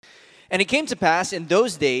And it came to pass in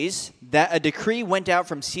those days that a decree went out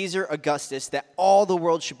from Caesar Augustus that all the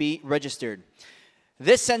world should be registered.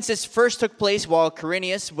 This census first took place while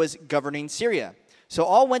Quirinius was governing Syria. So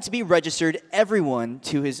all went to be registered, everyone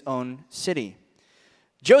to his own city.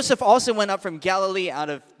 Joseph also went up from Galilee out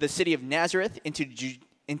of the city of Nazareth into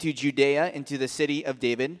Judea, into the city of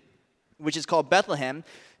David, which is called Bethlehem,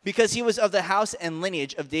 because he was of the house and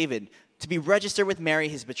lineage of David, to be registered with Mary,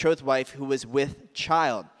 his betrothed wife, who was with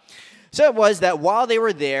child. So it was that while they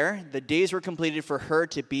were there, the days were completed for her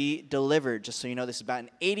to be delivered. Just so you know, this is about an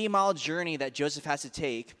 80-mile journey that Joseph has to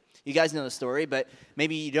take. You guys know the story, but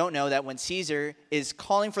maybe you don't know that when Caesar is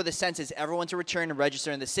calling for the census, everyone to return and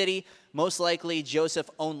register in the city. Most likely, Joseph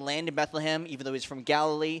owned land in Bethlehem, even though he's from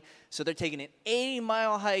Galilee. So they're taking an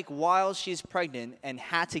 80-mile hike while she's pregnant and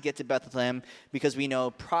had to get to Bethlehem because we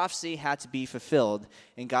know prophecy had to be fulfilled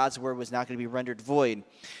and God's word was not going to be rendered void.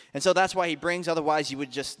 And so that's why he brings, otherwise you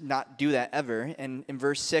would just not do that ever. And in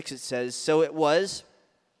verse 6 it says, "So it was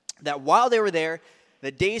that while they were there,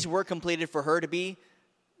 the days were completed for her to be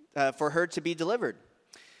delivered.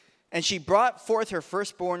 And she brought forth her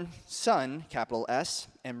firstborn son, capital S,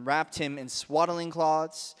 and wrapped him in swaddling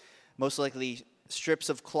cloths, most likely strips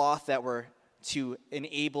of cloth that were to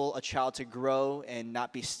enable a child to grow and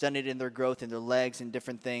not be stunted in their growth in their legs and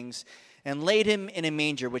different things, and laid him in a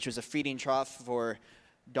manger, which was a feeding trough for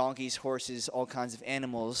donkeys, horses, all kinds of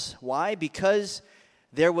animals. Why? Because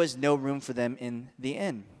there was no room for them in the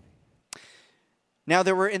inn. Now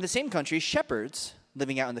there were in the same country shepherds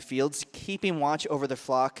living out in the fields, keeping watch over the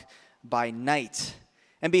flock by night.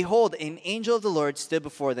 And behold, an angel of the Lord stood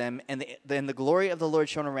before them, and the glory of the Lord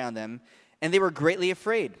shone around them, and they were greatly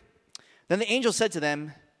afraid. Then the angel said to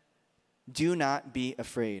them, "Do not be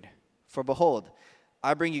afraid, for behold,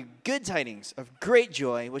 I bring you good tidings of great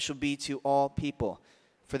joy, which will be to all people.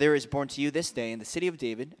 For there is born to you this day in the city of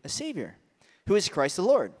David a Savior, who is Christ the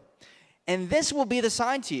Lord. And this will be the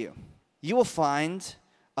sign to you. You will find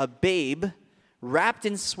a babe wrapped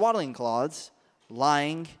in swaddling cloths,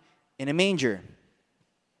 lying in a manger."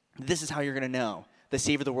 This is how you're going to know the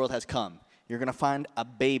Savior of the world has come. You're going to find a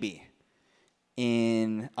baby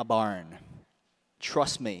in a barn.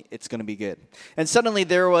 Trust me, it's going to be good. And suddenly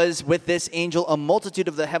there was with this angel a multitude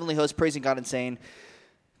of the heavenly host praising God and saying,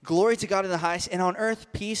 "Glory to God in the highest, and on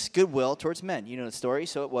earth peace, goodwill towards men." You know the story.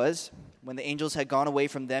 So it was, when the angels had gone away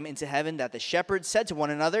from them into heaven, that the shepherds said to one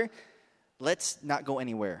another, "Let's not go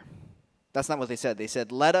anywhere." That's not what they said. They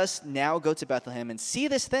said, "Let us now go to Bethlehem and see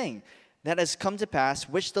this thing that has come to pass,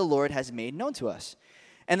 which the Lord has made known to us."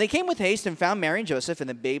 And they came with haste and found Mary and Joseph and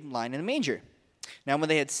the babe lying in a manger. Now when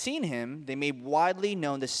they had seen him, they made widely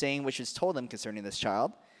known the saying which was told them concerning this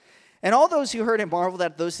child. And all those who heard it marveled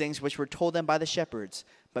at those things which were told them by the shepherds.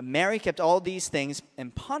 But Mary kept all these things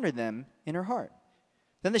and pondered them in her heart.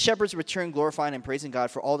 Then the shepherds returned, glorifying and praising God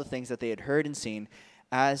for all the things that they had heard and seen,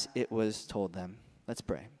 as it was told them. Let's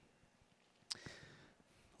pray.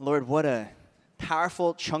 Lord, what a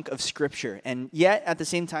powerful chunk of Scripture. And yet, at the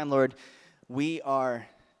same time, Lord, we are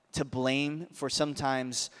to blame for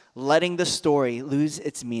sometimes letting the story lose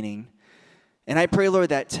its meaning. And I pray, Lord,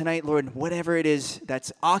 that tonight, Lord, whatever it is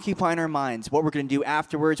that's occupying our minds, what we're going to do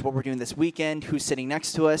afterwards, what we're doing this weekend, who's sitting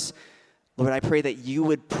next to us, Lord, I pray that you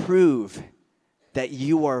would prove that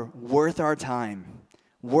you are worth our time,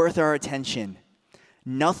 worth our attention.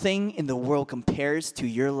 Nothing in the world compares to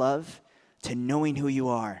your love, to knowing who you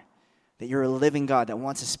are, that you're a living God that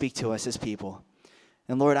wants to speak to us as people.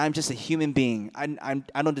 And Lord, I'm just a human being.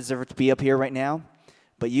 I don't deserve to be up here right now,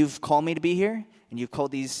 but you've called me to be here, and you've called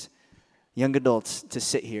these young adults to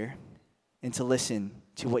sit here and to listen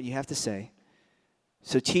to what you have to say.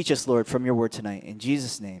 So teach us, Lord, from your word tonight. In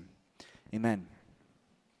Jesus' name, amen.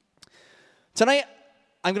 Tonight,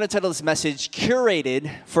 I'm going to title this message,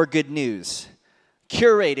 Curated for Good News.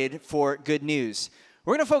 Curated for Good News.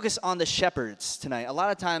 We're going to focus on the shepherds tonight. A lot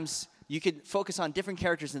of times you could focus on different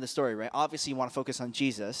characters in the story, right? Obviously, you want to focus on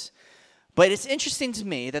Jesus. But it's interesting to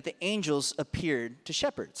me that the angels appeared to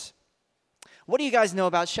shepherds. What do you guys know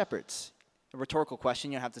about shepherds? A rhetorical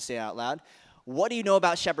question, you don't have to say it out loud. What do you know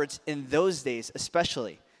about shepherds in those days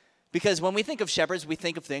especially? Because when we think of shepherds, we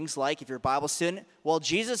think of things like, if you're a Bible student, well,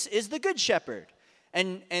 Jesus is the good shepherd.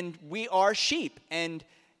 And we are sheep. And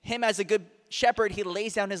him as a good shepherd, he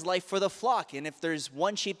lays down his life for the flock. And if there's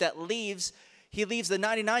one sheep that leaves, he leaves the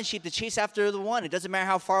 99 sheep to chase after the one. It doesn't matter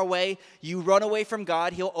how far away you run away from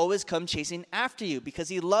God, he'll always come chasing after you because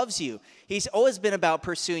he loves you. He's always been about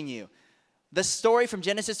pursuing you. The story from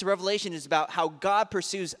Genesis to Revelation is about how God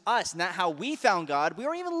pursues us, not how we found God. We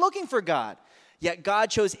weren't even looking for God. Yet God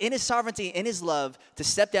chose in his sovereignty, in his love, to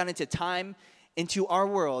step down into time, into our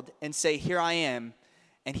world, and say, here I am.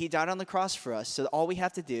 And he died on the cross for us, so all we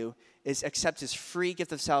have to do is accept his free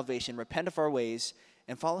gift of salvation, repent of our ways,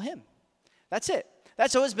 and follow him. That's it.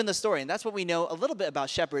 That's always been the story, and that's what we know a little bit about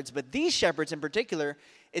shepherds. But these shepherds in particular,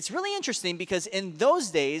 it's really interesting because in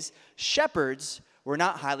those days, shepherds were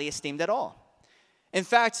not highly esteemed at all. In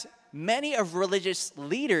fact, many of religious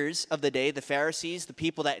leaders of the day, the Pharisees, the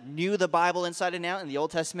people that knew the Bible inside and out in the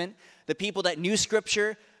Old Testament, the people that knew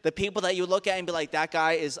Scripture, the people that you look at and be like, that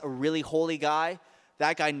guy is a really holy guy.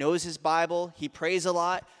 That guy knows his Bible. He prays a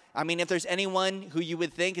lot. I mean, if there's anyone who you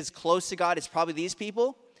would think is close to God, it's probably these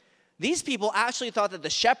people. These people actually thought that the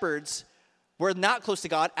shepherds were not close to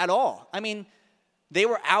God at all. I mean, they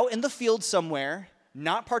were out in the field somewhere,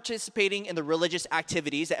 not participating in the religious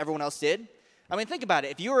activities that everyone else did. I mean, think about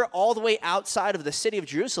it. If you were all the way outside of the city of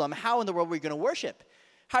Jerusalem, how in the world were you going to worship?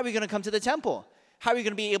 How are you going to come to the temple? How are you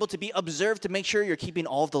going to be able to be observed to make sure you're keeping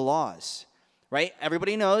all of the laws? Right?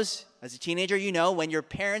 Everybody knows, as a teenager, you know, when your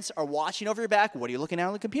parents are watching over your back, what are you looking at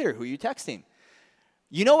on the computer? Who are you texting?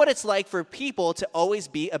 You know what it's like for people to always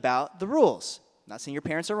be about the rules. I'm not saying your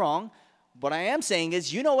parents are wrong. What I am saying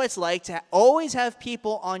is you know what it's like to always have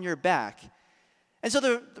people on your back. And so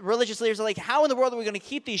the religious leaders are like, how in the world are we going to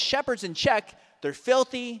keep these shepherds in check? They're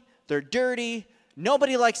filthy. They're dirty.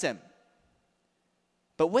 Nobody likes them.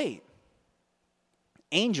 But wait.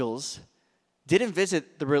 Angels didn't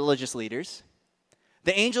visit the religious leaders.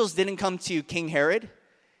 The angels didn't come to King Herod.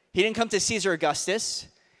 He didn't come to Caesar Augustus.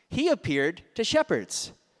 He appeared to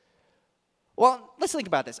shepherds. Well, let's think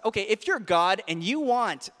about this. Okay, if you're God and you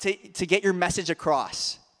want to get your message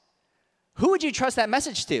across, who would you trust that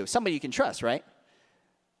message to? Somebody you can trust, right?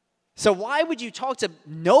 So why would you talk to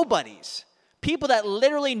nobodies? People that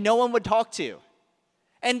literally no one would talk to.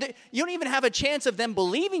 And you don't even have a chance of them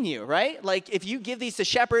believing you, right? Like if you give these to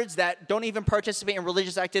shepherds that don't even participate in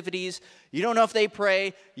religious activities, you don't know if they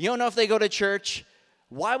pray, you don't know if they go to church,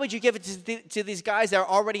 why would you give it to these guys that are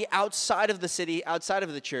already outside of the city, outside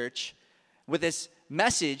of the church, with this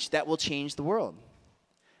message that will change the world?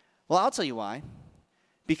 Well, I'll tell you why.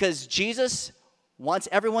 Because Jesus wants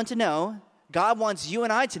everyone to know, God wants you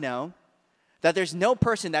and I to know, that there's no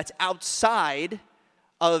person that's outside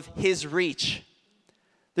of his reach.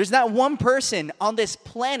 There's not one person on this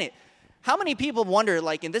planet. How many people wonder,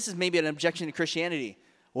 like, and this is maybe an objection to Christianity,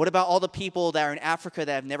 what about all the people that are in Africa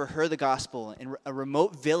that have never heard the gospel in a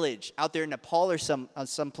remote village out there in Nepal or some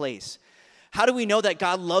place? How do we know that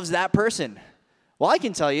God loves that person? Well, I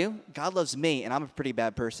can tell you, God loves me, and I'm a pretty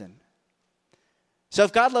bad person. So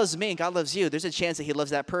if God loves me and God loves you, there's a chance that he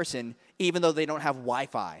loves that person, even though they don't have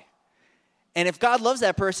Wi-Fi. And if God loves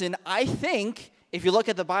that person, I think, if you look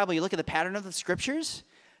at the Bible, you look at the pattern of the scriptures,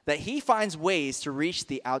 that he finds ways to reach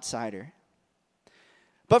the outsider.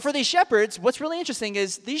 But for these shepherds, what's really interesting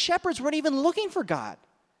is these shepherds weren't even looking for God.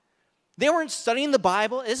 They weren't studying the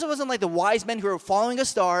Bible. This wasn't like the wise men who were following a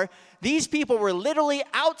star. These people were literally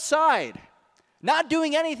outside, not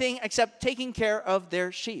doing anything except taking care of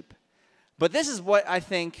their sheep. But this is what I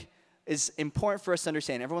think is important for us to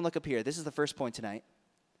understand. Everyone look up here. This is the first point tonight.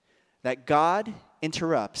 That God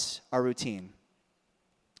interrupts our routine.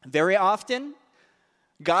 Very often,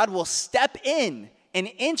 God will step in and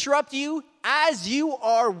interrupt you as you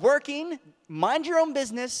are working, mind your own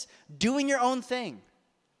business, doing your own thing.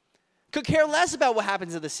 Could care less about what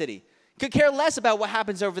happens in the city. Could care less about what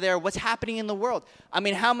happens over there, what's happening in the world. I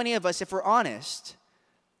mean, how many of us, if we're honest,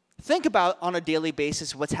 think about on a daily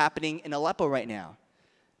basis what's happening in Aleppo right now?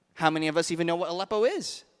 How many of us even know what Aleppo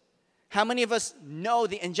is? How many of us know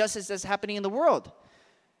the injustice that's happening in the world?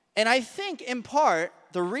 And I think, in part,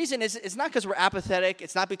 the reason is it's not because we're apathetic.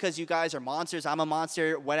 It's not because you guys are monsters, I'm a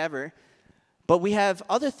monster, whatever. But we have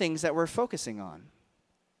other things that we're focusing on,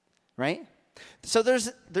 right? So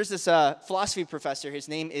there's this philosophy professor. His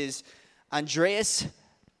name is Andreas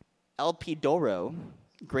Elpidoro.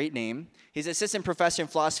 Great name. He's an assistant professor in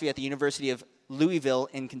philosophy at the University of Louisville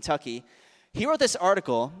in Kentucky. He wrote this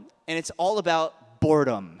article, and it's all about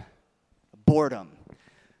boredom. Boredom.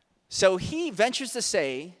 So he ventures to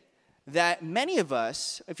say that many of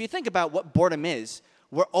us, if you think about what boredom is,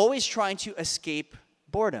 we're always trying to escape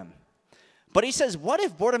boredom. But he says, what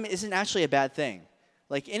if boredom isn't actually a bad thing?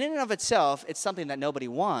 Like, in and of itself, it's something that nobody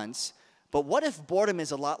wants, but what if boredom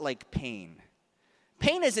is a lot like pain?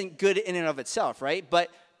 Pain isn't good in and of itself, right? But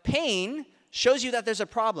pain shows you that there's a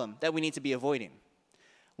problem that we need to be avoiding.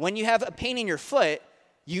 When you have a pain in your foot,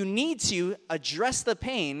 you need to address the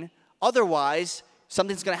pain, otherwise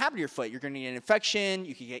something's going to happen to your foot. You're going to get an infection,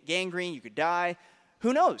 you could get gangrene, you could die,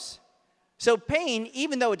 who knows? So pain,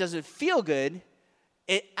 even though it doesn't feel good,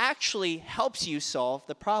 it actually helps you solve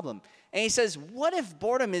the problem. And he says, what if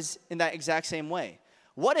boredom is in that exact same way?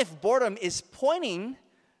 What if boredom is pointing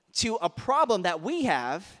to a problem that we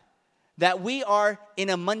have, that we are in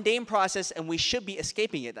a mundane process and we should be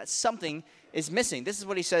escaping it, that something is missing. This is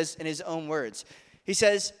what he says in his own words. He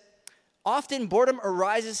says, often boredom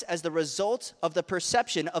arises as the result of the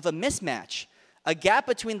perception of a mismatch, a gap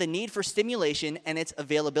between the need for stimulation and its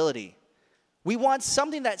availability. We want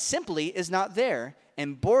something that simply is not there,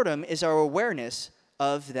 and boredom is our awareness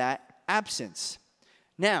of that absence.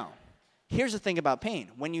 Now, here's the thing about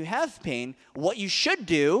pain. When you have pain, what you should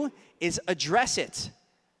do is address it.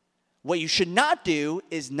 What you should not do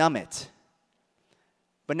is numb it.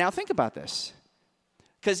 But now think about this.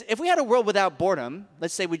 Because if we had a world without boredom,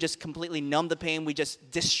 let's say we just completely numbed the pain, we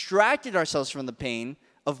just distracted ourselves from the pain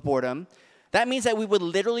of boredom, that means that we would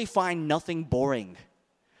literally find nothing boring.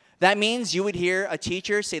 That means you would hear a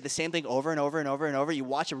teacher say the same thing over and over and over and over. You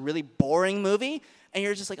watch a really boring movie, and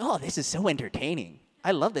you're just like, oh, this is so entertaining.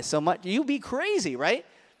 I love this so much. You'd be crazy, right?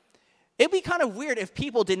 It'd be kind of weird if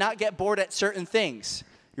people did not get bored at certain things.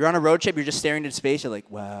 You're on a road trip, you're just staring into space, you're like,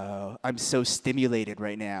 wow, I'm so stimulated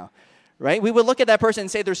right now, right? We would look at that person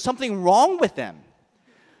and say there's something wrong with them.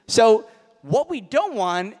 So what we don't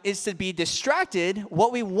want is to be distracted.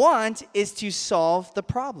 What we want is to solve the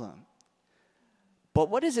problem. But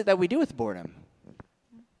what is it that we do with boredom?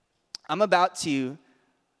 I'm about to,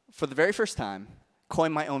 for the very first time,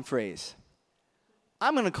 coin my own phrase.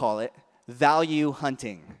 I'm going to call it value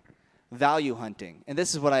hunting. Value hunting. And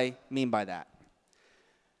this is what I mean by that.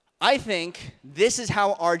 I think this is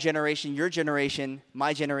how our generation, your generation,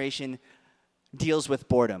 my generation, deals with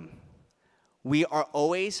boredom. We are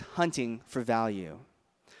always hunting for value.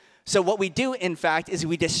 So what we do, in fact, is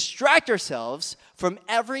we distract ourselves from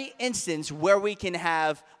every instance where we can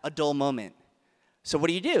have a dull moment. So what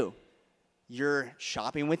do? You're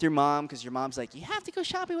shopping with your mom because your mom's like, you have to go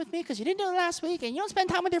shopping with me because you didn't do it last week and you don't spend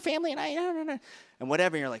time with your family and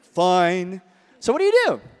whatever. And you're like, fine. So what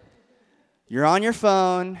do? You're on your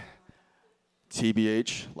phone,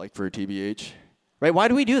 TBH, like for a TBH, right? Why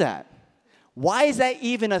do we do that? Why is that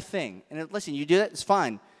even a thing? And listen, you do that, it's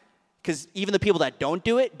fine. Because even the people that don't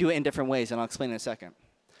do it in different ways, and I'll explain in a second.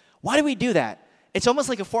 Why do we do that? It's almost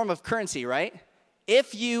like a form of currency, right?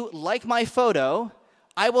 If you like my photo,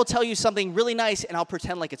 I will tell you something really nice, and I'll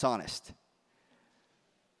pretend like it's honest.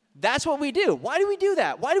 That's what we do. Why do we do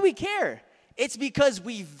that? Why do we care? It's because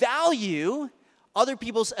we value other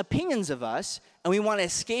people's opinions of us, and we want to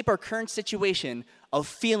escape our current situation of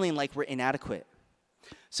feeling like we're inadequate.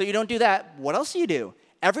 So you don't do that. What else do?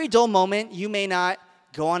 Every dull moment, you may not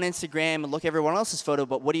go on Instagram and look at everyone else's photo,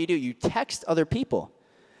 but what do? You text other people.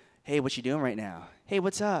 Hey, what you doing right now? Hey,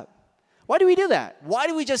 what's up? Why do we do that? Why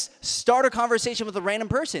do we just start a conversation with a random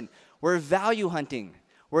person? We're value hunting.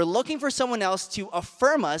 We're looking for someone else to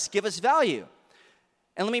affirm us, give us value.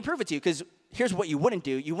 And let me prove it to you, because here's what you wouldn't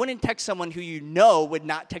do. You wouldn't text someone who you know would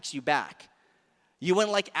not text you back. You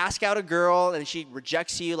wouldn't ask out a girl and she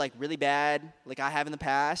rejects you really bad, like I have in the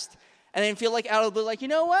past, and then feel out of the blue you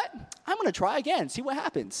know what? I'm going to try again, see what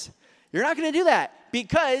happens. You're not going to do that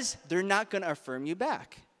because they're not going to affirm you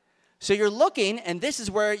back. So you're looking, and this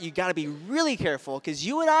is where you got to be really careful, because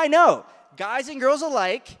you and I know, guys and girls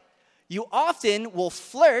alike, you often will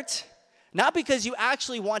flirt, not because you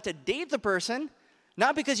actually want to date the person,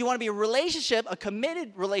 not because you want to be a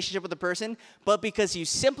committed relationship with the person, but because you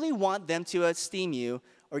simply want them to esteem you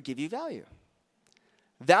or give you value.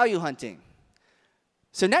 Value hunting.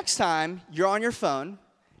 So next time you're on your phone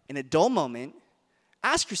in a dull moment,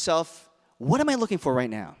 ask yourself, what am I looking for right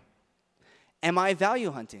now? Am I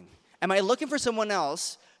value hunting? Am I looking for someone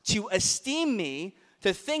else to esteem me,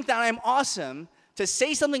 to think that I'm awesome, to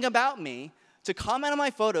say something about me, to comment on my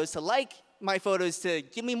photos, to like my photos, to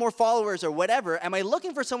give me more followers or whatever? Am I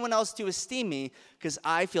looking for someone else to esteem me because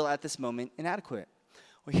I feel at this moment inadequate?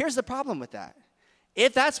 Well, here's the problem with that.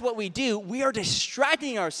 If that's what we do, we are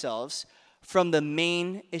distracting ourselves from the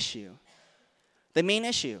main issue. The main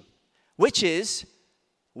issue, which is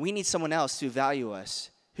we need someone else to value us,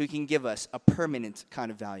 who can give us a permanent kind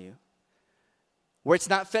of value. Where it's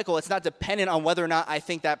not fickle, it's not dependent on whether or not I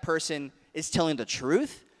think that person is telling the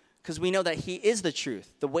truth, because we know that he is the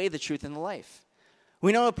truth, the way, the truth, and the life.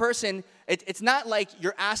 We know a person, it's not like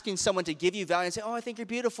you're asking someone to give you value and say, oh, I think you're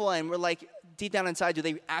beautiful, and we're deep down inside, do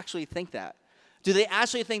they actually think that? Do they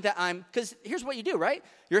actually think that because here's what you do, right?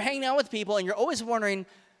 You're hanging out with people, and you're always wondering,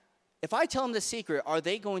 if I tell them this secret, are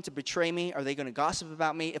they going to betray me? Are they going to gossip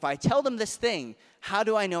about me? If I tell them this thing, how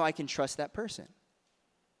do I know I can trust that person?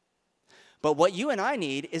 But what you and I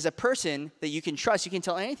need is a person that you can trust, you can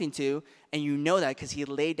tell anything to, and you know that because he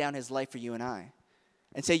laid down his life for you and I.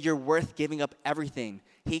 And say, you're worth giving up everything.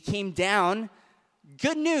 He came down,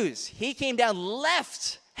 good news, he came down,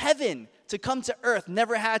 left heaven to come to earth,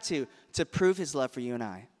 never had to prove his love for you and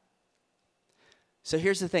I. So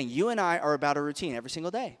here's the thing. You and I are about a routine every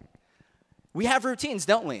single day. We have routines,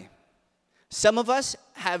 don't we? Some of us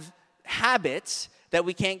have habits that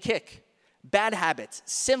we can't kick. Bad habits,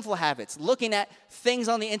 sinful habits, looking at things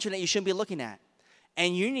on the internet you shouldn't be looking at.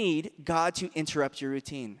 And you need God to interrupt your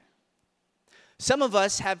routine. Some of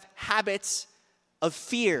us have habits of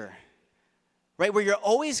fear, right? Where you're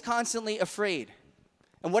always constantly afraid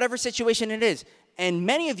in whatever situation it is. And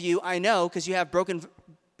many of you, I know, because you have broken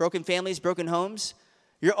families, broken homes,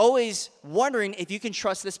 you're always wondering if you can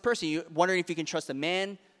trust this person. You're wondering if you can trust a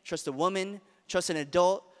man, trust a woman, trust an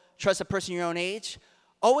adult, trust a person your own age.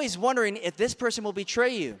 Always wondering if this person will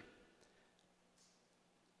betray you.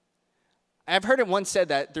 I've heard it once said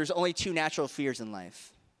that there's only two natural fears in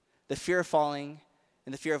life. The fear of falling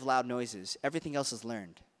and the fear of loud noises. Everything else is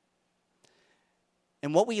learned.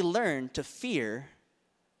 And what we learn to fear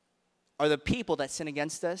are the people that sin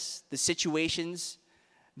against us, the situations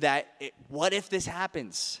that, what if this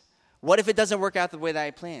happens? What if it doesn't work out the way that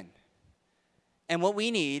I plan? And what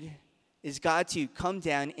we need is God to come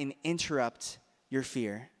down and interrupt your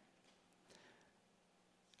fear.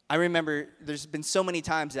 I remember there's been so many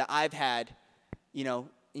times that I've had, and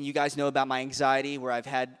you guys know about my anxiety where I've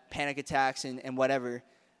had panic attacks and whatever.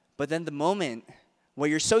 But then the moment where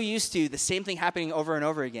you're so used to the same thing happening over and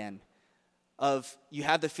over again, of you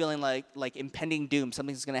have the feeling like impending doom,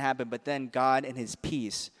 something's going to happen, but then God and his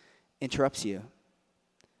peace interrupts you.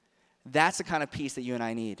 That's the kind of peace that you and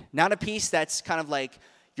I need. Not a peace that's kind of like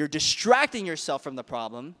you're distracting yourself from the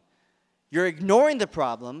problem, you're ignoring the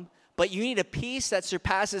problem, but you need a peace that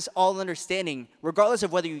surpasses all understanding. Regardless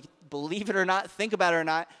of whether you believe it or not, think about it or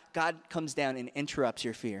not, God comes down and interrupts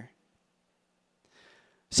your fear.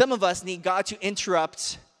 Some of us need God to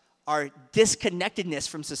interrupt our disconnectedness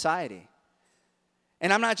from society.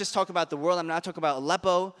 And I'm not just talking about the world, I'm not talking about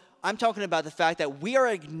Aleppo, I'm talking about the fact that we are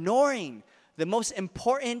ignoring the most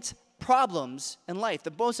important problems in life,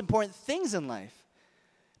 the most important things in life.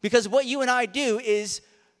 Because what you and I do is,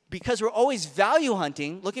 because we're always value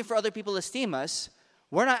hunting, looking for other people to esteem us,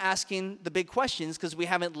 we're not asking the big questions because we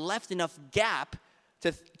haven't left enough gap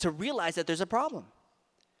to realize that there's a problem.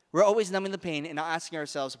 We're always numbing the pain and not asking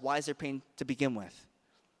ourselves, why is there pain to begin with?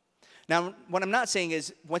 Now, what I'm not saying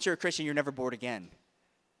is, once you're a Christian, you're never bored again.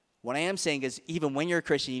 What I am saying is, even when you're a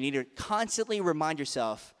Christian, you need to constantly remind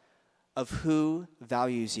yourself of who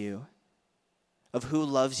values you, of who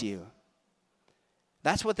loves you.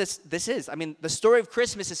 That's what this is. I mean, the story of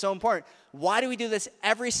Christmas is so important. Why do we do this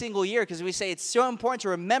every single year? Because we say it's so important to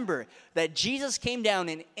remember that Jesus came down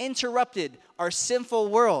and interrupted our sinful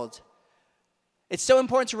world. It's so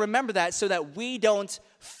important to remember that so that we don't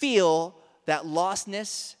feel that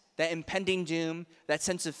lostness, that impending doom, that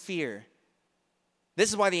sense of fear. This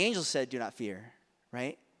is why the angels said, do not fear,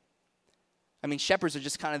 right? I mean, shepherds are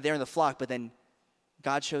just kind of there in the flock, but then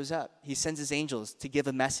God shows up. He sends his angels to give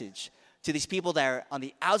a message to these people that are on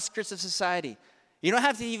the outskirts of society. You don't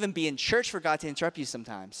have to even be in church for God to interrupt you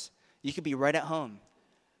sometimes. You could be right at home.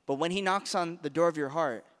 But when he knocks on the door of your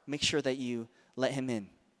heart, make sure that you let him in,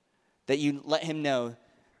 that you let him know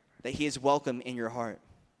that he is welcome in your heart.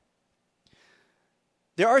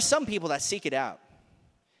 There are some people that seek it out.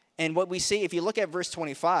 And what we see, if you look at verse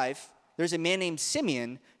 25, there's a man named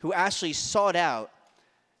Simeon who actually sought out,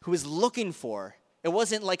 who was looking for. It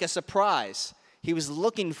wasn't like a surprise. He was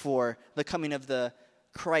looking for the coming of the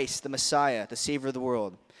Christ, the Messiah, the Savior of the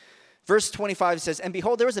world. Verse 25 says, and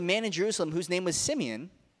behold, there was a man in Jerusalem whose name was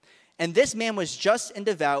Simeon, and this man was just and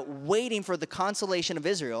devout, waiting for the consolation of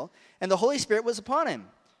Israel, and the Holy Spirit was upon him.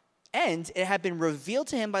 And it had been revealed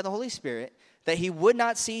to him by the Holy Spirit that he would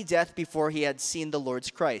not see death before he had seen the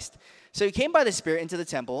Lord's Christ. So he came by the Spirit into the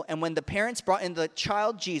temple, and when the parents brought in the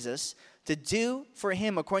child Jesus to do for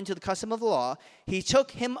him according to the custom of the law, he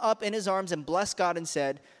took him up in his arms and blessed God and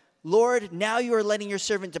said, Lord, now you are letting your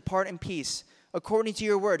servant depart in peace, according to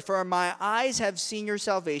your word. For my eyes have seen your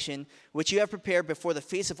salvation, which you have prepared before the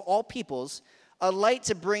face of all peoples, a light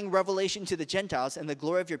to bring revelation to the Gentiles and the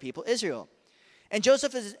glory of your people Israel. And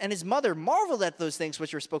Joseph and his mother marveled at those things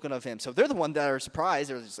which were spoken of him. So they're the ones that are surprised.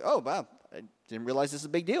 They're just, oh, wow, I didn't realize this is a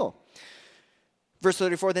big deal. Verse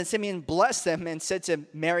 34, then Simeon blessed them and said to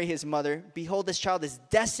Mary his mother, behold, this child is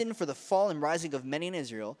destined for the fall and rising of many in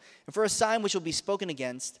Israel, and for a sign which will be spoken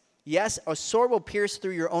against. Yes, a sword will pierce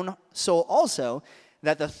through your own soul also,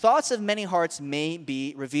 that the thoughts of many hearts may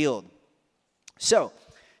be revealed. So,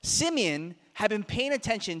 Simeon had been paying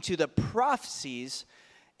attention to the prophecies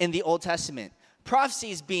in the Old Testament.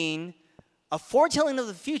 Prophecies being a foretelling of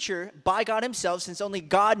the future by God himself, since only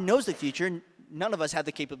God knows the future. none of us have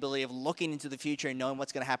the capability of looking into the future and knowing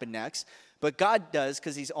what's going to happen next. But God does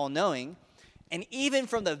because he's all-knowing. And even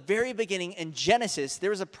from the very beginning in Genesis, there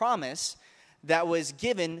was a promise that was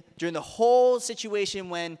given during the whole situation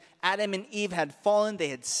when Adam and Eve had fallen. They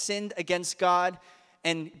had sinned against God.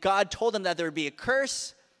 And God told them that there would be a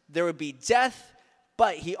curse, there would be death.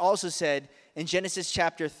 But he also said in Genesis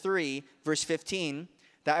chapter 3, verse 15,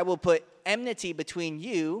 that I will put enmity between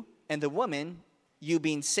you and the woman, you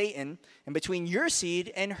being Satan, and between your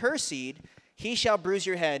seed and her seed. He shall bruise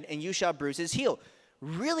your head, and you shall bruise his heel.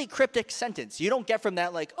 Really cryptic sentence. You don't get from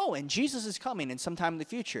that like, oh, and Jesus is coming in sometime in the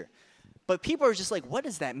future. But people are just like, what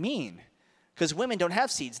does that mean? Because women don't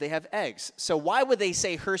have seeds, they have eggs. So why would they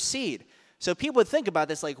say her seed? So people would think about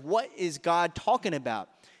this like, what is God talking about?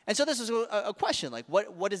 And so this is a question, like,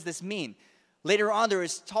 what does this mean? Later on, there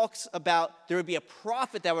is talks about there would be a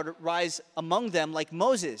prophet that would rise among them like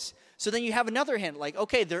Moses. So then you have another hint, like,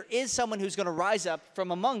 okay, there is someone who's going to rise up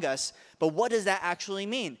from among us, but what does that actually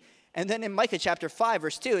mean? And then in Micah chapter 5,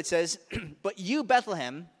 verse 2, it says, but you,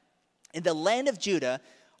 Bethlehem, in the land of Judah,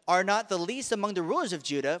 are not the least among the rulers of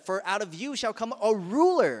Judah, for out of you shall come a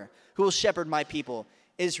ruler who will shepherd my people,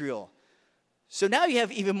 Israel. So now you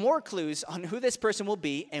have even more clues on who this person will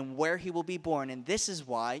be and where he will be born. And this is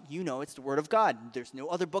why you know it's the Word of God. There's no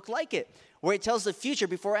other book like it, where it tells the future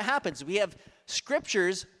before it happens. We have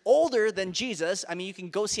scriptures older than Jesus. I mean, you can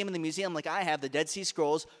go see them in the museum like I have, the Dead Sea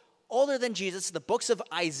Scrolls, older than Jesus, the books of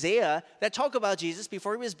Isaiah that talk about Jesus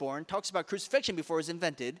before he was born, talks about crucifixion before it was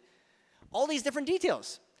invented, all these different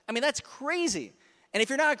details. I mean, that's crazy. And if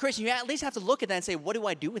you're not a Christian, you at least have to look at that and say, what do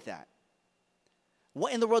I do with that?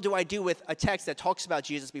 What in the world do I do with a text that talks about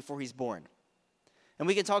Jesus before he's born? And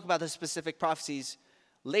we can talk about the specific prophecies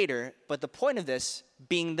later, but the point of this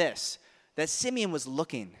being this, that Simeon was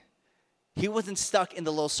looking. He wasn't stuck in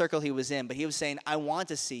the little circle he was in, but he was saying, I want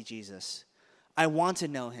to see Jesus. I want to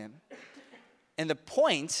know him. And the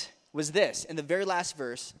point was this. In the very last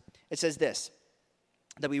verse, it says this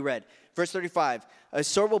that we read. Verse 35, a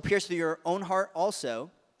sword will pierce through your own heart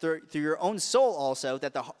also, through your own soul also,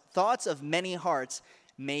 that the thoughts of many hearts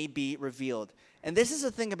may be revealed. And this is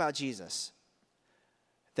the thing about Jesus,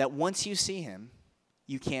 that once you see him,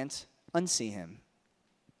 you can't unsee him.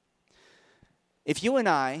 If you and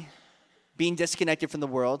I, being disconnected from the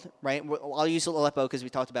world, right? I'll use Aleppo because we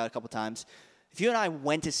talked about it a couple times. If you and I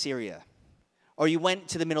went to Syria, or you went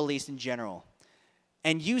to the Middle East in general,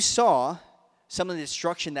 and you saw some of the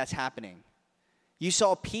destruction that's happening, you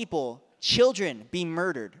saw people, children being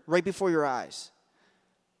murdered right before your eyes,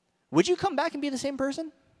 would you come back and be the same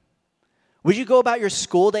person? Would you go about your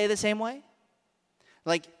school day the same way?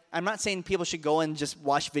 Like, I'm not saying people should go and just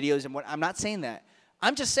watch videos and what. I'm not saying that.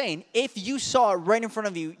 I'm just saying, if you saw it right in front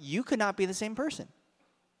of you, you could not be the same person.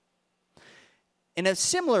 In a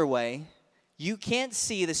similar way, you can't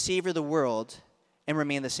see the Savior of the world and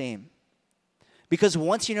remain the same. Because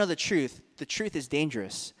once you know the truth is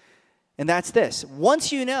dangerous. And that's this.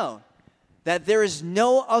 Once you know that there is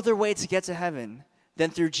no other way to get to heaven than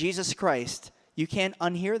through Jesus Christ, you can't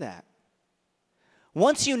unhear that.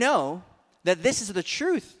 Once you know that this is the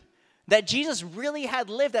truth, that Jesus really had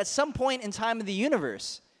lived at some point in time in the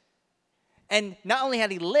universe. And not only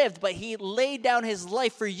had he lived, but he laid down his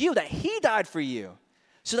life for you, that he died for you,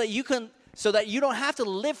 so that you don't have to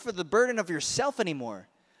live for the burden of yourself anymore.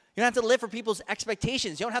 You don't have to live for people's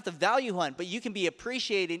expectations. You don't have to value hunt, but you can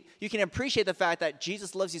appreciate the fact that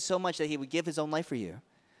Jesus loves you so much that he would give his own life for you.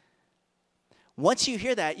 Once you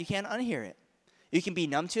hear that, you can't unhear it. You can be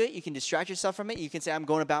numb to it. You can distract yourself from it. You can say, I'm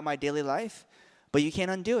going about my daily life. But you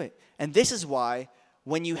can't undo it. And this is why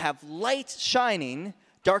when you have light shining,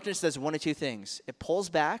 darkness does one of two things. It pulls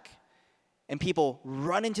back, and people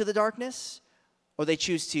run into the darkness, or they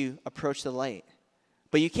choose to approach the light.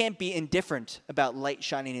 But you can't be indifferent about light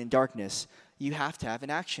shining in darkness. You have to have an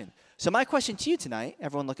action. So my question to you tonight,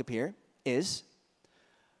 everyone look up here, is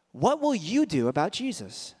what will you do about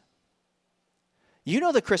Jesus? You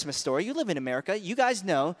know the Christmas story. You live in America. You guys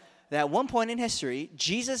know that at one point in history,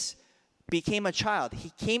 Jesus became a child.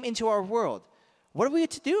 He came into our world. What are we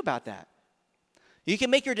to do about that? You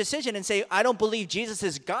can make your decision and say, I don't believe Jesus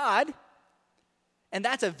is God. And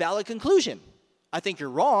that's a valid conclusion. I think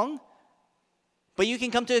you're wrong. But you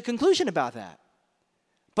can come to a conclusion about that.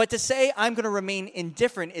 But to say I'm going to remain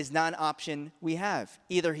indifferent is not an option we have.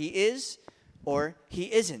 Either he is or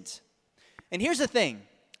he isn't. And here's the thing.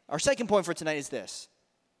 Our second point for tonight is this.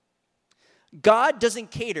 God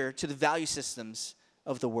doesn't cater to the value systems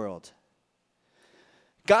of the world.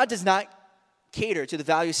 God does not cater to the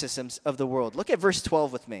value systems of the world. Look at verse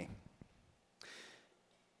 12 with me.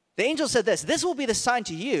 The angel said this will be the sign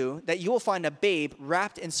to you that you will find a babe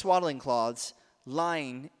wrapped in swaddling cloths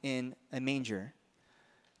lying in a manger.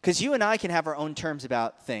 Because you and I can have our own terms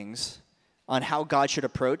about things, on how God should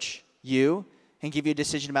approach you and give you a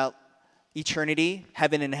decision about eternity,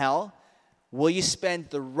 heaven and hell. Will you spend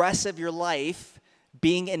the rest of your life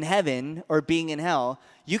being in heaven or being in hell?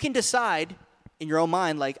 You can decide in your own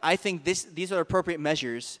mind, like, I think these are appropriate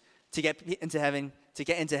measures to get into heaven, to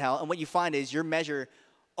get into hell. And what you find is your measure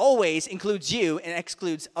always includes you and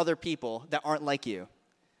excludes other people that aren't like you.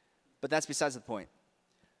 But that's besides the point.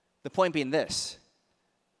 The point being this,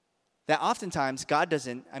 that oftentimes God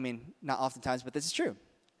doesn't, not oftentimes, but this is true.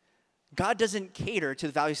 God doesn't cater to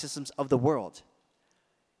the value systems of the world.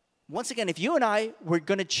 Once again, if you and I were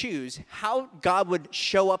going to choose how God would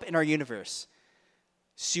show up in our universe,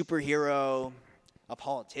 superhero, a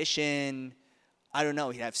politician, I don't know,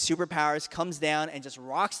 he'd have superpowers, comes down and just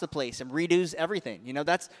rocks the place and redoes everything.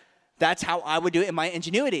 That's how I would do it in my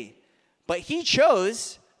ingenuity. But he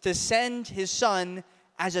chose to send his son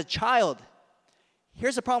as a child.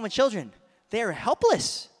 Here's the problem with children. They are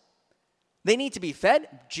helpless. They need to be fed.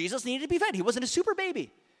 Jesus needed to be fed. He wasn't a super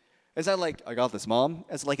baby. It's not like, I got this, Mom.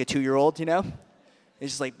 As like a 2-year-old, He's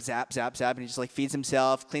just like zap, zap, zap, and he just like feeds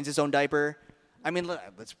himself, cleans his own diaper.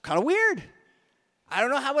 That's kind of weird. I don't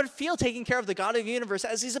know how it would feel taking care of the God of the universe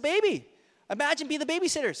as he's a baby. Imagine being the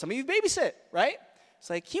babysitter. Some of you babysit, right? It's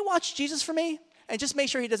like, can you watch Jesus for me? And just make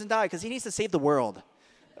sure he doesn't die because he needs to save the world.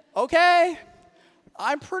 Okay.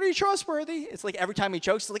 I'm pretty trustworthy. It's like every time he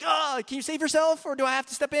chokes, it's like, can you save yourself or do I have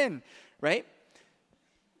to step in? Right?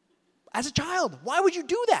 As a child, why would you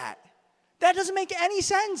do that? That doesn't make any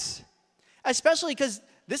sense. Especially because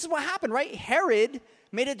this is what happened, right? Herod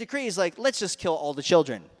made a decree. He's like, let's just kill all the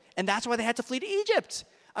children. And that's why they had to flee to Egypt.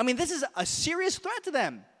 This is a serious threat to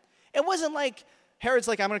them. It wasn't like Herod's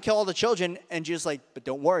like, I'm going to kill all the children. And Jesus like, but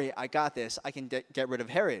don't worry, I got this. I can get rid of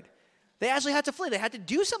Herod. They actually had to flee. They had to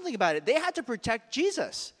do something about it. They had to protect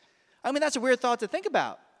Jesus. That's a weird thought to think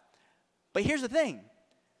about. But here's the thing.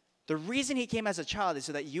 The reason he came as a child is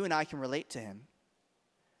so that you and I can relate to him.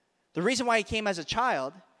 The reason why he came as a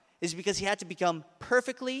child is because he had to become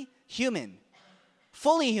perfectly human,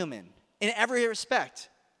 fully human in every respect.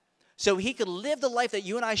 So he could live the life that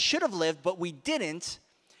you and I should have lived, but we didn't.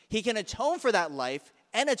 He can atone for that life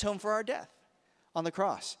and atone for our death on the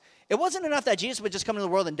cross. It wasn't enough that Jesus would just come into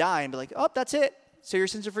the world and die and be like, oh, that's it. So your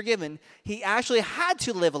sins are forgiven. He actually had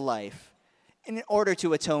to live a life in order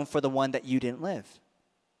to atone for the one that you didn't live.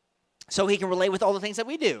 So he can relate with all the things that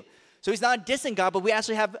we do. So he's not a distant God, but we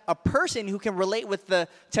actually have a person who can relate with the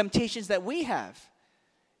temptations that we have.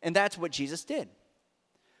 And that's what Jesus did.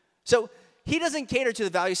 So he doesn't cater to the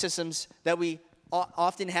value systems that we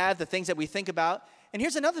often have, the things that we think about. And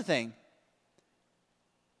here's another thing.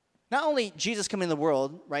 Not only Jesus coming in the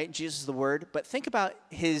world, right? Jesus is the Word, but think about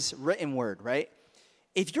his written word, right?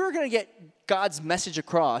 If you're going to get God's message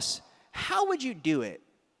across, how would you do it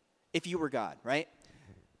if you were God, right?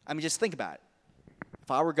 Just think about it.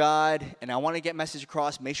 If I were God and I want to get message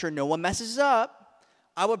across, make sure no one messes up,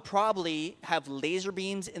 I would probably have laser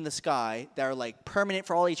beams in the sky that are like permanent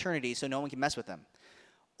for all eternity so no one can mess with them.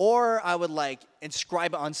 Or I would like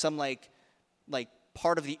inscribe it on some like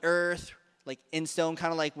part of the earth, like in stone,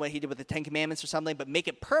 kind of like what he did with the 10 Commandments or something, but make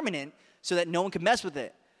it permanent so that no one could mess with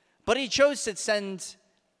it. But he chose to send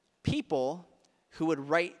people who would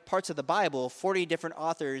write parts of the Bible, 40 different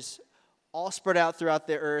authors, all spread out throughout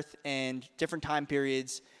the earth and different time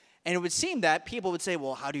periods. And it would seem that people would say,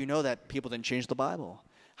 well, how do you know that people didn't change the Bible?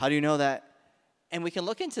 How do you know that? And we can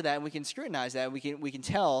look into that and we can scrutinize that. We can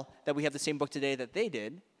tell that we have the same book today that they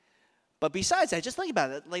did. But besides that, just think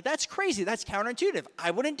about it. Like, that's crazy. That's counterintuitive.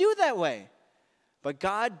 I wouldn't do it that way. But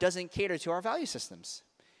God doesn't cater to our value systems.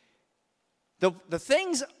 The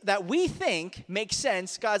things that we think make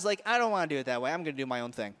sense, God's like, I don't want to do it that way. I'm going to do my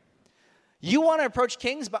own thing. You want to approach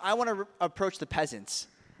kings, but I want to approach the peasants.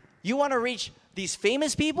 You want to reach these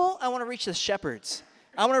famous people? I want to reach the shepherds.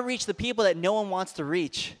 I want to reach the people that no one wants to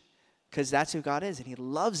reach because that's who God is, and he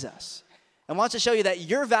loves us. And wants to show you that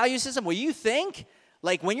your value system, what you think,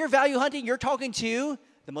 like when you're value hunting, you're talking to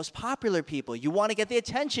the most popular people. You want to get the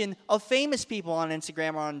attention of famous people on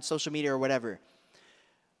Instagram or on social media or whatever.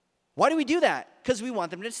 Why do we do that? Because we want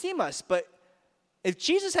them to esteem us. But if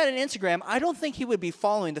Jesus had an Instagram, I don't think he would be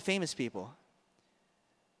following the famous people.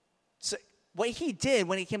 So what he did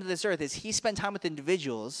when he came to this earth is he spent time with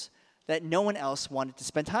individuals that no one else wanted to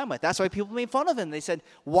spend time with. That's why people made fun of him. They said,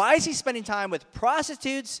 why is he spending time with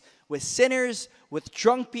prostitutes, with sinners, with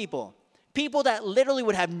drunk people? People that literally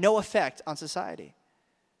would have no effect on society.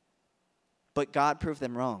 But God proved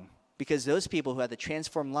them wrong. Because those people who had the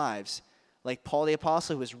transformed lives, like Paul the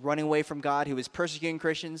Apostle, who was running away from God, who was persecuting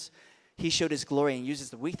Christians, He showed his glory and uses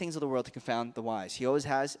the weak things of the world to confound the wise. He always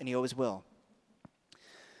has and he always will.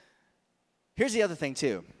 Here's the other thing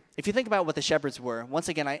too. If you think about what the shepherds were, once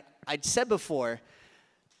again, I'd said before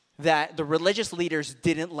that the religious leaders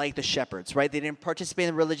didn't like the shepherds, right? They didn't participate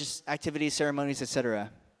in religious activities, ceremonies,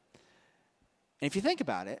 etc. And if you think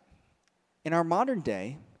about it, in our modern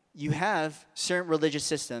day, you have certain religious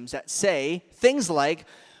systems that say things like,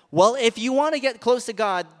 well, if you want to get close to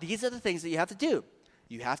God, these are the things that you have to do.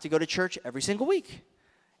 You have to go to church every single week.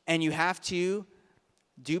 And you have to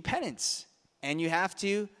do penance. And you have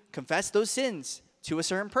to confess those sins to a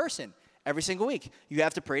certain person every single week. You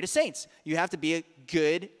have to pray to saints. You have to be a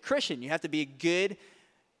good Christian. You have to be a good...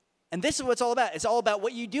 And this is what it's all about. It's all about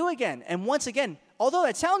what you do again. And once again, although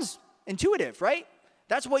that sounds intuitive, right?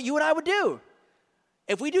 That's what you and I would do.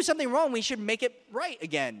 If we do something wrong, we should make it right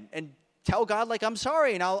again and tell God, like, I'm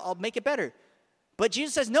sorry, and I'll make it better. But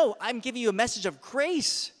Jesus says, no, I'm giving you a message of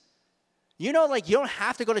grace. You know, like, you don't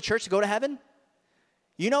have to go to church to go to heaven.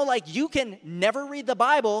 You know, like, you can never read the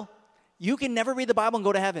Bible. You can never read the Bible and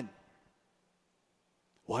go to heaven.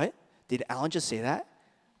 What? Did Alan just say that?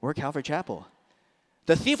 We're Calvary Chapel.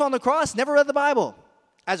 The thief on the cross never read the Bible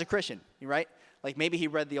as a Christian, right? Like, maybe he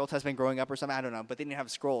read the Old Testament growing up or something, I don't know, but they didn't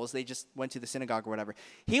have scrolls. They just went to the synagogue or whatever.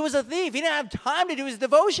 He was a thief. He didn't have time to do his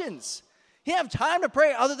devotions. He didn't have time to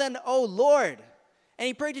pray other than, oh, Lord. And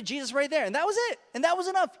he prayed to Jesus right there, and that was it. And that was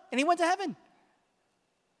enough, and he went to heaven.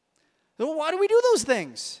 So why do we do those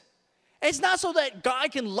things? It's not so that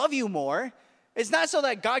God can love you more. It's not so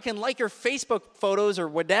that God can like your Facebook photos or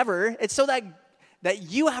whatever. It's so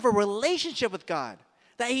that you have a relationship with God,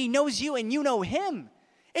 that he knows you and you know him.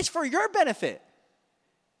 It's for your benefit.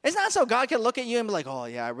 It's not so God can look at you and be like, oh,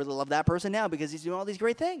 yeah, I really love that person now because he's doing all these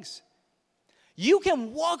great things. You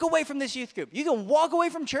can walk away from this youth group. You can walk away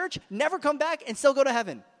from church, never come back, and still go to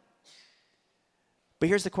heaven. But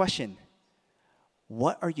here's the question.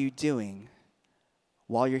 What are you doing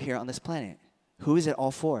while you're here on this planet? Who is it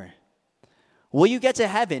all for? Will you get to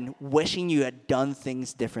heaven wishing you had done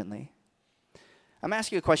things differently? I'm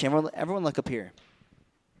asking you a question. Everyone look up here.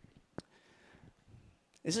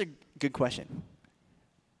 This is a good question.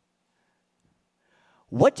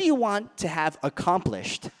 What do you want to have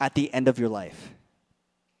accomplished at the end of your life?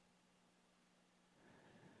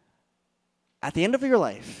 At the end of your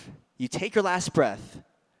life, you take your last breath.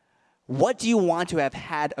 What do you want to have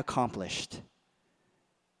had accomplished?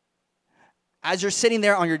 As you're sitting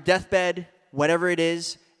there on your deathbed, whatever it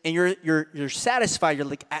is, and you're satisfied, you're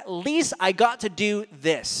like, at least I got to do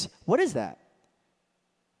this. What is that?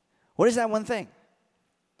 What is that one thing?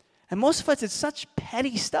 And most of us, it's such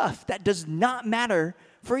petty stuff that does not matter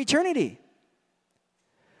for eternity.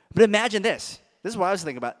 But imagine this. This is what I was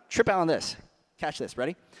thinking about. Trip out on this. Catch this.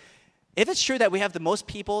 Ready? If it's true that we have the most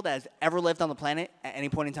people that have ever lived on the planet at any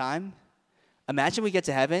point in time, imagine we get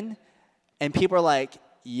to heaven and people are like,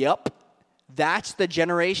 yep, that's the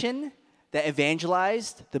generation that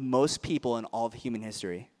evangelized the most people in all of human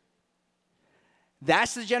history.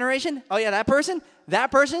 That's the generation? Oh yeah, that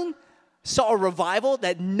person saw a revival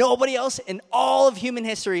that nobody else in all of human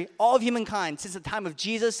history, all of humankind, since the time of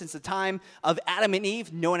Jesus, since the time of Adam and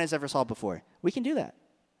Eve, no one has ever saw before. We can do that.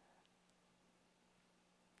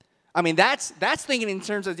 I mean, that's thinking in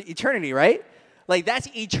terms of eternity, right? Like, that's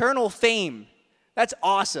eternal fame. That's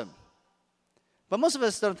awesome. But most of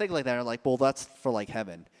us don't think like that. We're like, well, that's for, like,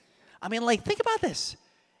 heaven. I mean, like, think about this.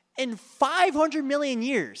 In 500 million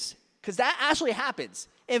years, because that actually happens,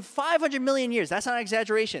 in 500 million years, that's not an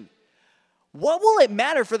exaggeration, what will it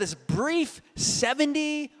matter for this brief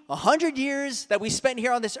 70, 100 years that we spent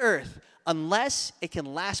here on this earth unless it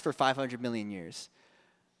can last for 500 million years?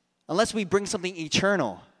 Unless we bring something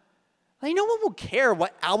eternal. Like, no one will care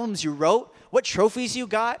what albums you wrote, what trophies you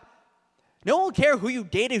got. No one will care who you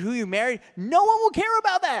dated, who you married. No one will care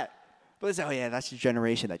about that. But it's, oh yeah, that's your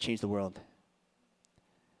generation that changed the world.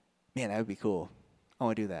 Man, that would be cool. I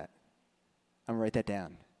want to do that. I'm going to write that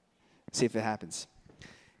down. See if it happens.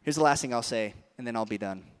 Here's the last thing I'll say, and then I'll be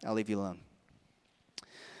done. I'll leave you alone.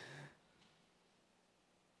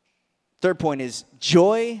 Third point is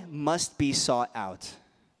joy must be sought out.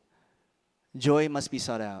 Joy must be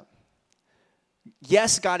sought out.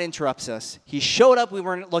 Yes, God interrupts us. He showed up. We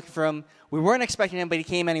weren't looking for him. We weren't expecting him, but he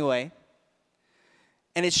came anyway.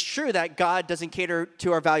 And it's true that God doesn't cater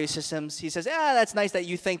to our value systems. He says, that's nice that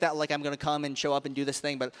you think that, like, I'm going to come and show up and do this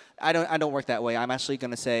thing, but I don't work that way. I'm actually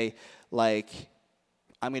going to say, like,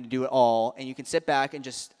 I'm going to do it all, and you can sit back and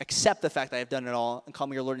just accept the fact that I've done it all and call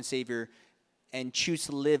me your Lord and Savior and choose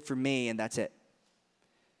to live for me, and that's it.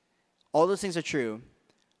 All those things are true.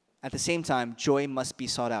 At the same time, joy must be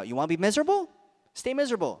sought out. You want to be miserable? Stay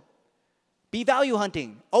miserable. Be value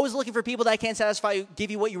hunting. Always looking for people that can't satisfy you,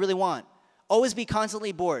 give you what you really want. Always be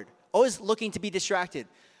constantly bored. Always looking to be distracted.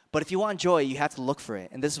 But if you want joy, you have to look for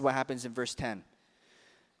it. And this is what happens in verse 10.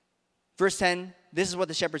 Verse 10, this is what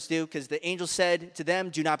the shepherds do, because the angel said to them,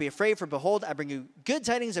 do not be afraid, for behold, I bring you good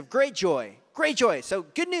tidings of great joy. Great joy. So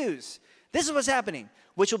good news. This is what's happening,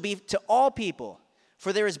 which will be to all people.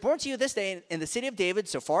 For there is born to you this day in the city of David,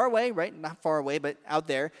 so far away, right? Not far away, but out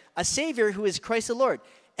there, a Savior who is Christ the Lord.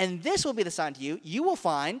 And this will be the sign to you. You will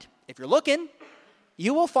find, if you're looking,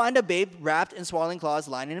 you will find a babe wrapped in swaddling cloths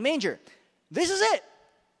lying in a manger. This is it.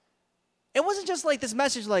 It wasn't just like this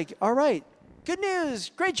message like, all right, good news,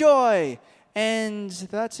 great joy, and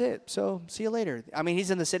that's it. So see you later. I mean,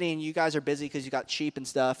 he's in the city, and you guys are busy because you got sheep and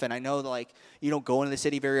stuff, and I know that, like, you don't go into the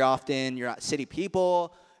city very often. You're not city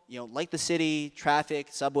people. You don't like the city, traffic,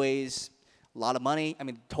 subways, a lot of money. I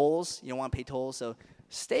mean, tolls. You don't want to pay tolls, so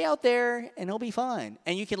stay out there, and it'll be fine.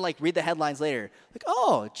 And you can, like, read the headlines later. Like,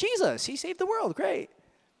 oh, Jesus, he saved the world. Great.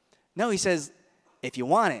 No, he says, if you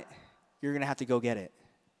want it, you're going to have to go get it.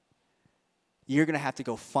 You're going to have to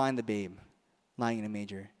go find the babe lying in a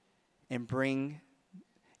manger and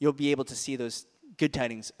you'll be able to see those good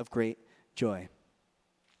tidings of great joy.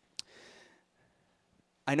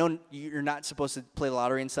 I know you're not supposed to play the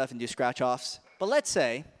lottery and stuff and do scratch-offs, but let's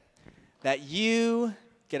say that you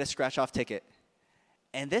get a scratch-off ticket.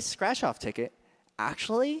 And this scratch-off ticket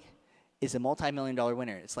actually is a multi-million-dollar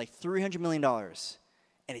winner. It's like $300 million,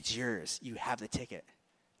 and it's yours. You have the ticket.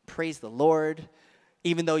 Praise the Lord.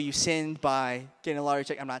 Even though you sinned by getting a lottery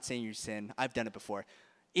ticket, I'm not saying you sinned. I've done it before.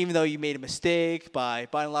 Even though you made a mistake by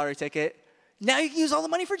buying a lottery ticket, now you can use all the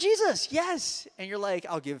money for Jesus. Yes. And you're like,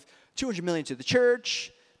 I'll give $200 million to the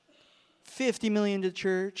church, $50 million to the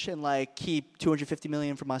church, and like keep $250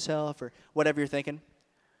 million for myself or whatever you're thinking.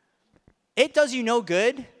 It does you no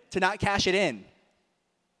good to not cash it in.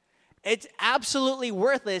 It's absolutely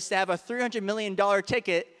worthless to have a $300 million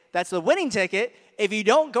ticket that's the winning ticket if you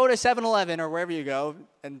don't go to 7-Eleven or wherever you go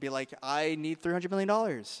and be like, I need $300 million.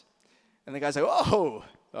 And the guy's like, oh,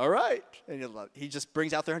 all right. And he just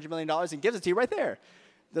brings out $300 million and gives it to you right there.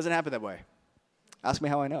 It doesn't happen that way. Ask me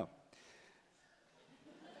how I know.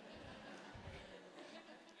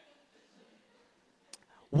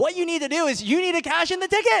 What you need to do is you need to cash in the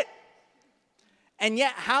ticket. And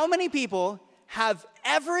yet, how many people have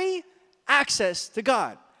every access to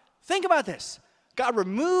God? Think about this. God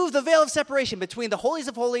removed the veil of separation between the holies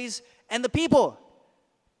of holies and the people.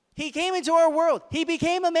 He came into our world. He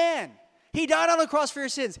became a man. He died on the cross for your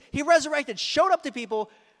sins. He resurrected, showed up to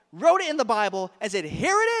people, wrote it in the Bible, and said,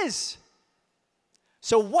 here it is.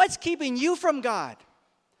 So what's keeping you from God?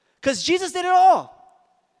 Because Jesus did it all.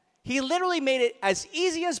 He literally made it as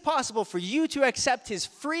easy as possible for you to accept his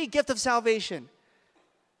free gift of salvation.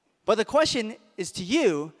 But the question is to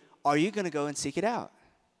you, are you going to go and seek it out?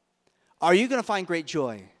 Are you going to find great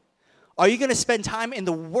joy? Are you going to spend time in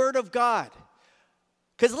the Word of God?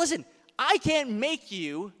 Because listen, I can't make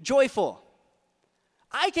you joyful.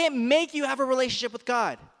 I can't make you have a relationship with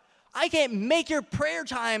God. I can't make your prayer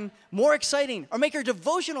time more exciting or make your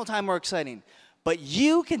devotional time more exciting. But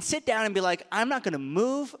you can sit down and be like, I'm not going to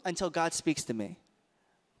move until God speaks to me.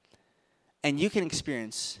 And you can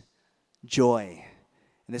experience joy.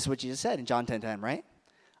 And this is what Jesus said in John 10:10, right?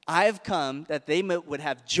 I've come that they would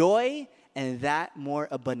have joy and that more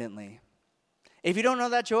abundantly. If you don't know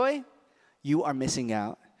that joy, you are missing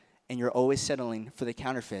out. And you're always settling for the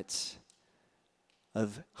counterfeits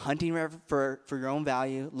of hunting for your own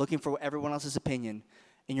value, looking for everyone else's opinion,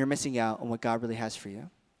 and you're missing out on what God really has for you.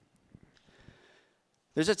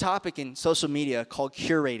 There's a topic in social media called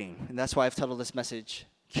curating, and that's why I've titled this message,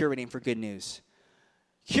 Curating for Good News.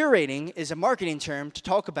 Curating is a marketing term to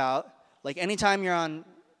talk about, like anytime you're on,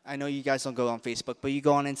 I know you guys don't go on Facebook, but you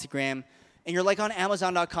go on Instagram, and you're like on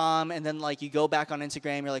Amazon.com, and then like you go back on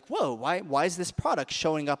Instagram, you're like, whoa, why is this product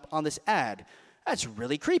showing up on this ad? That's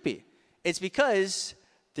really creepy. It's because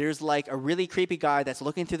there's like a really creepy guy that's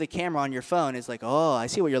looking through the camera on your phone. Is like, oh, I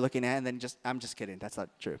see what you're looking at, and then I'm just kidding. That's not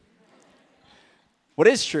true. What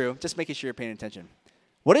is true, just making sure you're paying attention.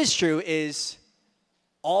 What is true is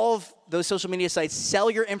all of those social media sites sell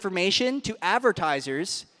your information to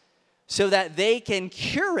advertisers so that they can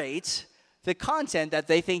curate the content that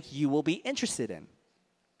they think you will be interested in.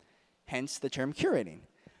 Hence the term curating.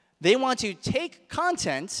 They want to take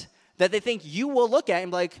content that they think you will look at and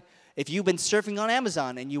be like, if you've been surfing on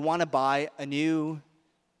Amazon and you want to buy a new,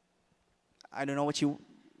 I don't know what you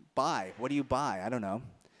buy. What do you buy? I don't know.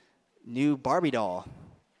 New Barbie doll.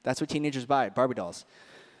 That's what teenagers buy, Barbie dolls.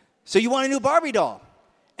 So you want a new Barbie doll.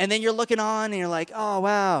 And then you're looking on and you're like, oh,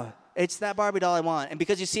 wow, it's that Barbie doll I want. And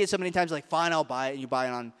because you see it so many times, you're like, fine, I'll buy it. And you buy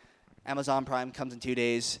it on Amazon Prime comes in 2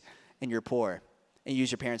 days, and you're poor. And you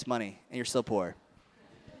use your parents' money, and you're still poor.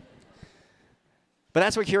 But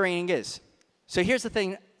that's what curating is. So here's the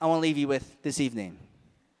thing I want to leave you with this evening.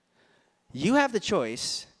 You have the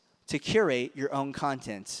choice to curate your own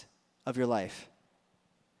content of your life.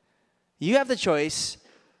 You have the choice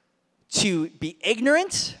to be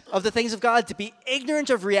ignorant of the things of God, to be ignorant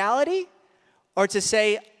of reality, or to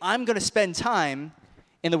say, I'm going to spend time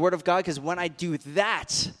in the Word of God, because when I do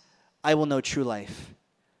that, I will know true life.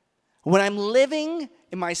 When I'm living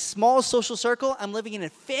in my small social circle, I'm living in a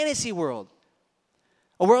fantasy world.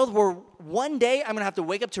 A world where one day I'm going to have to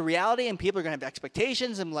wake up to reality and people are going to have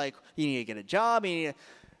expectations. I'm like, you need to get a job. They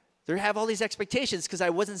have all these expectations because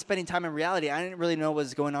I wasn't spending time in reality. I didn't really know what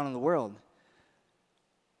was going on in the world.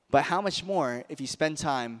 But how much more if you spend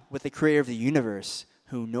time with the creator of the universe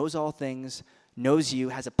who knows all things, knows you,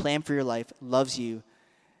 has a plan for your life, loves you,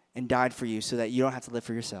 and died for you so that you don't have to live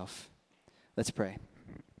for yourself. Let's pray.